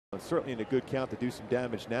Certainly in a good count to do some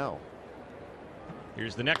damage now.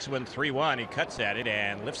 Here's the next one, 3-1. He cuts at it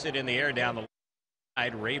and lifts it in the air down the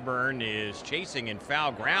side. Raburn is chasing in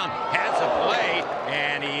foul ground, has a play,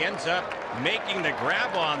 and he ends up making the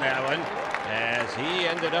grab on that one as he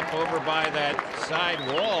ended up over by that side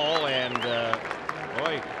wall, and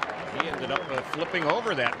boy, he ended up flipping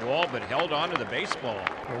over that wall but held on to the baseball.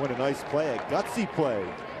 Oh, what a nice play, a gutsy play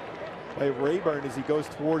by Raburn as he goes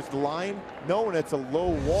towards the line, knowing it's a low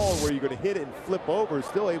wall where you're going to hit it and flip over,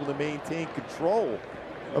 still able to maintain control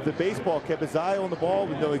of the baseball, kept his eye on the ball,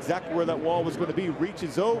 would know exactly where that wall was going to be,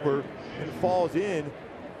 reaches over and falls in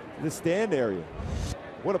the stand area.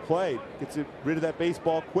 What a play. Gets rid of that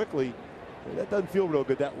baseball quickly. That doesn't feel real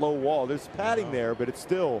good, that low wall. There's padding there, but it's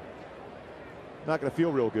still not going to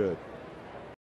feel real good.